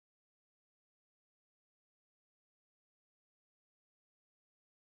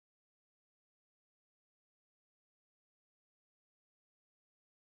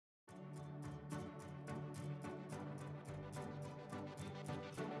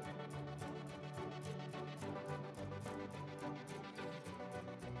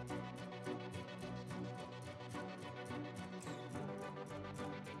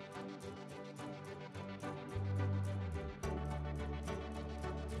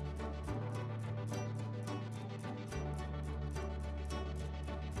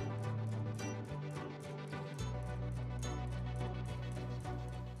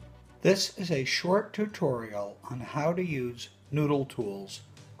This is a short tutorial on how to use Noodle tools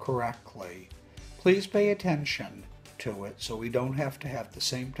correctly. Please pay attention to it so we don't have to have the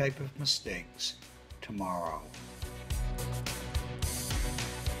same type of mistakes tomorrow.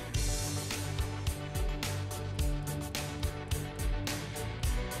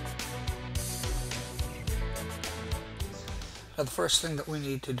 Now, the first thing that we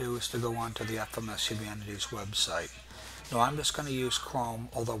need to do is to go onto the FMS Humanities website. Now, I'm just going to use Chrome,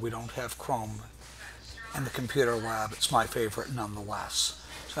 although we don't have Chrome in the computer lab. It's my favorite nonetheless.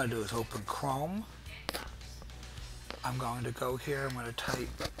 So what I'm going to do is open Chrome. I'm going to go here. I'm going to type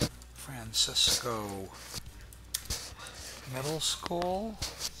Francisco Middle School.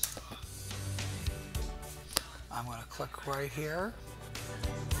 I'm going to click right here.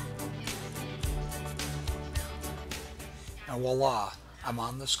 And voila, I'm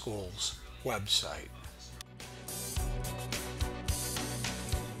on the school's website.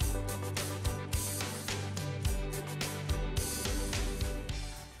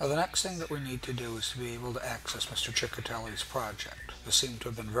 Now, the next thing that we need to do is to be able to access Mr. Ciccatelli's project. This seemed to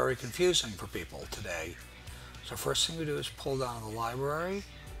have been very confusing for people today. So first thing we do is pull down the library.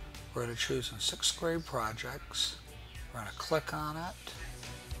 We're going to choose in 6th grade projects. We're going to click on it.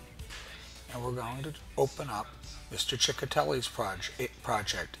 And we're going to open up Mr. Ciccatelli's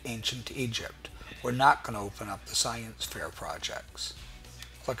project, Ancient Egypt. We're not going to open up the science fair projects.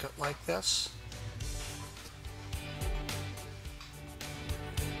 Click it like this.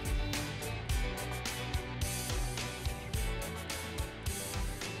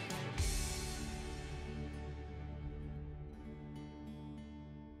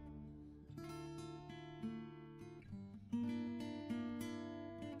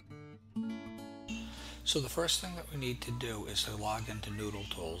 So the first thing that we need to do is to log into Noodle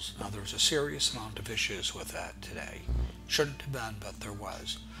Tools. Now, there's a serious amount of issues with that today. Shouldn't have been, but there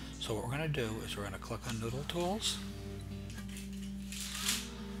was. So what we're going to do is we're going to click on Noodle Tools.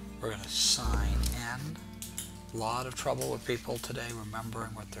 We're going to sign in. A lot of trouble with people today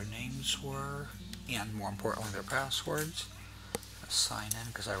remembering what their names were and, more importantly, their passwords. Let's sign in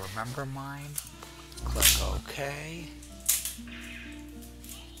because I remember mine. Click OK.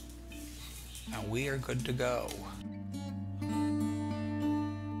 And we are good to go.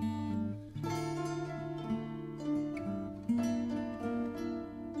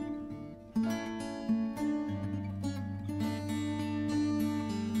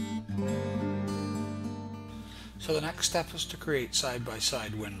 So the next step is to create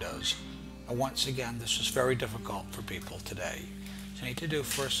side-by-side windows. And once again, this is very difficult for people today. So I need to do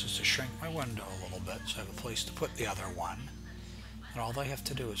first is to shrink my window a little bit so I have a place to put the other one. And all I have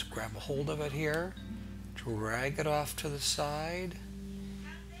to do is grab a hold of it here, drag it off to the side.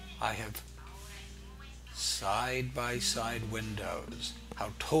 I have side-by-side windows.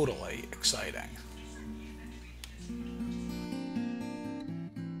 How totally exciting.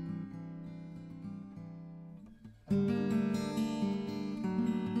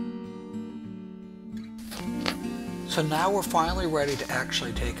 So now we're finally ready to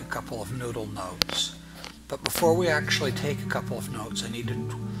actually take a couple of Noodle notes. But before we actually take a couple of notes, I need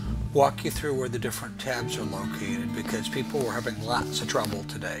to walk you through where the different tabs are located because people were having lots of trouble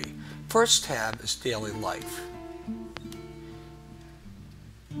today. First tab is Daily Life.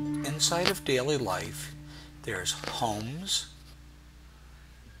 Inside of Daily Life, there's Homes,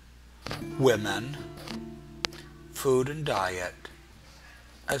 Women, Food and Diet,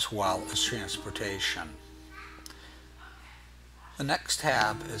 as well as Transportation. The next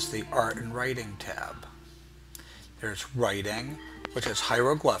tab is the Art and Writing tab. There's Writing, which is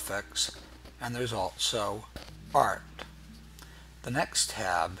hieroglyphics, and there's also Art. The next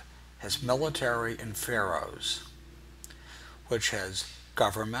tab has Military and Pharaohs, which has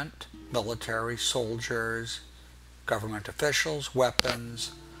Government, Military, Soldiers, Government Officials,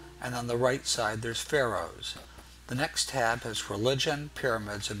 Weapons, and on the right side there's Pharaohs. The next tab has Religion,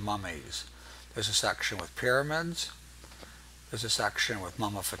 Pyramids, and Mummies. There's a section with pyramids, there's a section with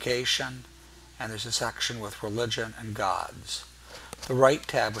mummification, and there's a section with religion and gods. The right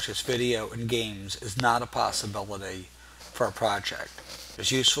tab, which is video and games, is not a possibility for a project.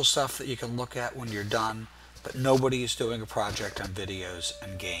 There's useful stuff that you can look at when you're done, but nobody is doing a project on videos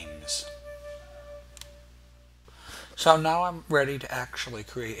and games. So now I'm ready to actually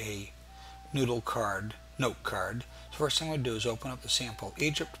create a Noodle card, note card. So first thing I'm going to do is open up the sample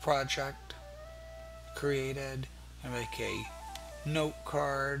Egypt project, created, and make a note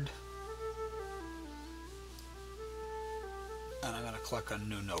card. And I'm going to click on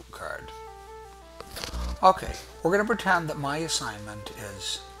New Note Card. Okay, we're going to pretend that my assignment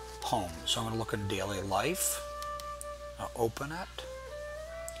is home. So I'm going to look in Daily Life. I'll open it.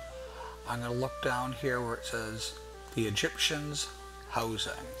 I'm going to look down here where it says the Egyptians'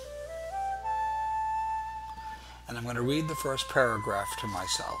 housing. And I'm going to read the first paragraph to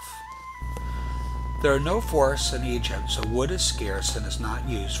myself. There are no forests in Egypt, so wood is scarce and is not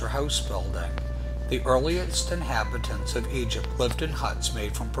used for house building. The earliest inhabitants of Egypt lived in huts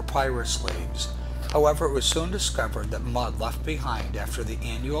made from papyrus leaves. However, it was soon discovered that mud left behind after the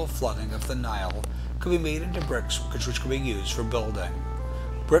annual flooding of the Nile could be made into bricks which could be used for building.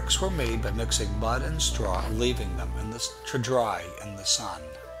 Bricks were made by mixing mud and straw and leaving them to dry in the sun.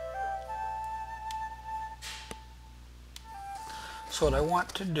 So what I want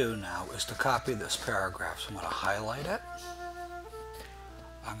to do now is to copy this paragraph. So I'm going to highlight it.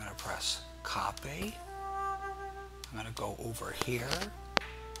 I'm going to press copy. I'm going to go over here.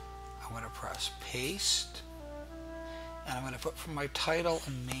 I'm going to press paste. And I'm going to put for my title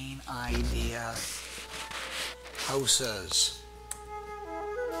and main idea, houses.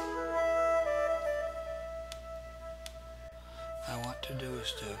 What I want to do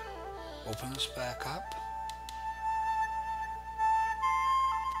is to open this back up.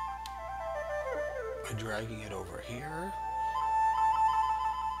 By dragging it over here.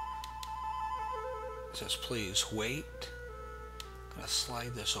 It says please wait. I'm going to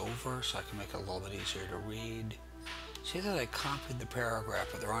slide this over so I can make it a little bit easier to read. See that I copied the paragraph,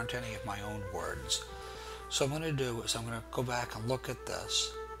 but there aren't any of my own words. So what I'm going to do is I'm going to go back and look at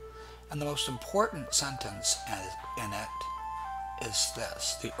this. And the most important sentence in it is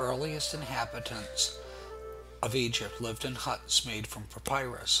this. The earliest inhabitants of Egypt lived in huts made from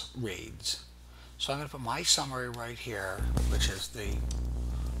papyrus reeds. So I'm going to put my summary right here, which is the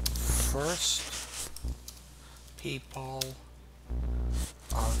first people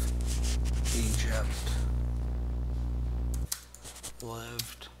of Egypt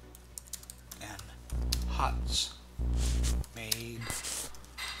lived in huts made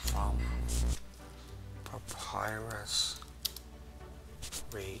from papyrus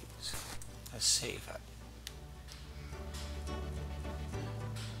reeds. Let's save it.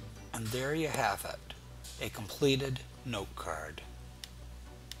 And there you have it, a completed note card.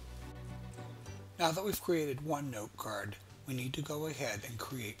 Now that we've created one note card, we need to go ahead and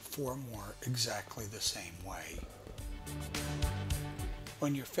create 4 more exactly the same way.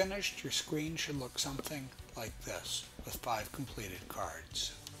 When you're finished, your screen should look something like this, with 5 completed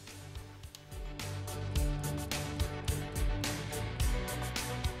cards.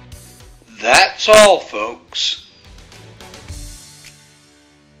 That's all, folks.